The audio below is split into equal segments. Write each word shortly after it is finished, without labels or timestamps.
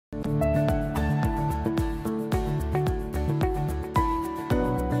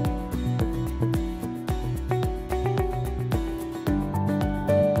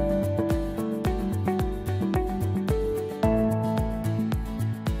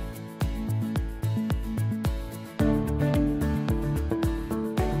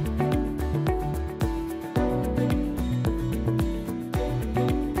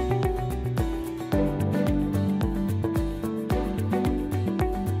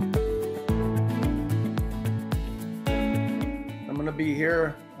to be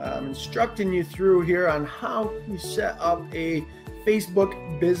here instructing you through here on how you set up a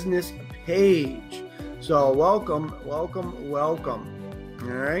Facebook business page. So welcome. All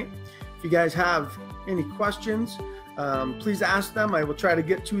right. If you guys have any questions, please ask them. I will try to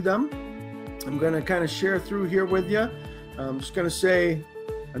get to them. I'm going to kind of share through here with you. I'm just going to say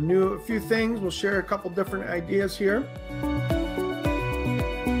a few things. We'll share a couple different ideas here.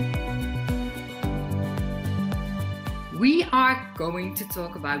 We are going to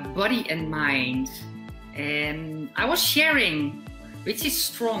talk about body and mind. And I was sharing which is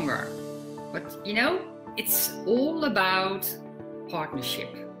stronger, but you know, it's all about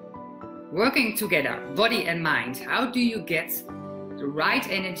partnership. Working together, body and mind. How do you get the right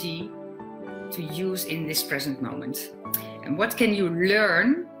energy to use in this present moment? And what can you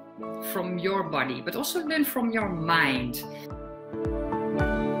learn from your body, but also learn from your mind?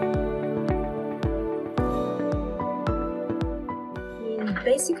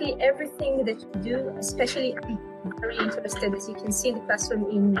 Basically everything that you do, especially I'm very interested, as you can see in the classroom,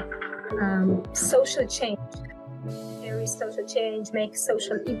 in social change. There is social change, make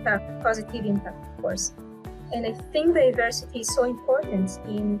social impact, positive impact, of course. And I think diversity is so important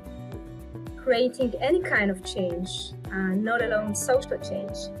in creating any kind of change, not alone social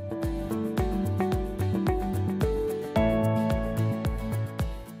change.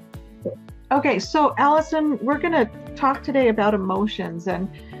 Okay, so Allison, we're going to talk today about emotions and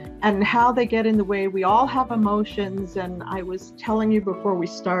how they get in the way. We all have emotions, and I was telling you before we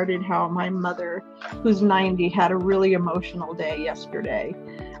started how my mother, who's 90, had a really emotional day yesterday.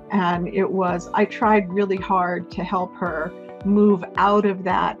 And I tried really hard to help her move out of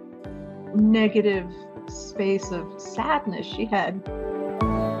that negative space of sadness she had.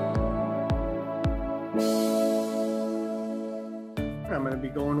 I'm going to be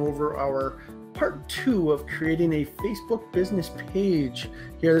going over our part 2 of creating a Facebook business page.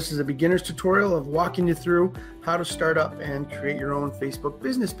 Here, this is a beginner's tutorial of walking you through how to start up and create your own Facebook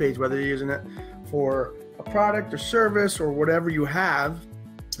business page, whether you're using it for a product or service or whatever you have.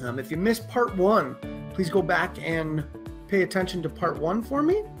 If you missed part 1, please go back and pay attention to part 1 for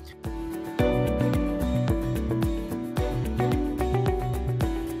me.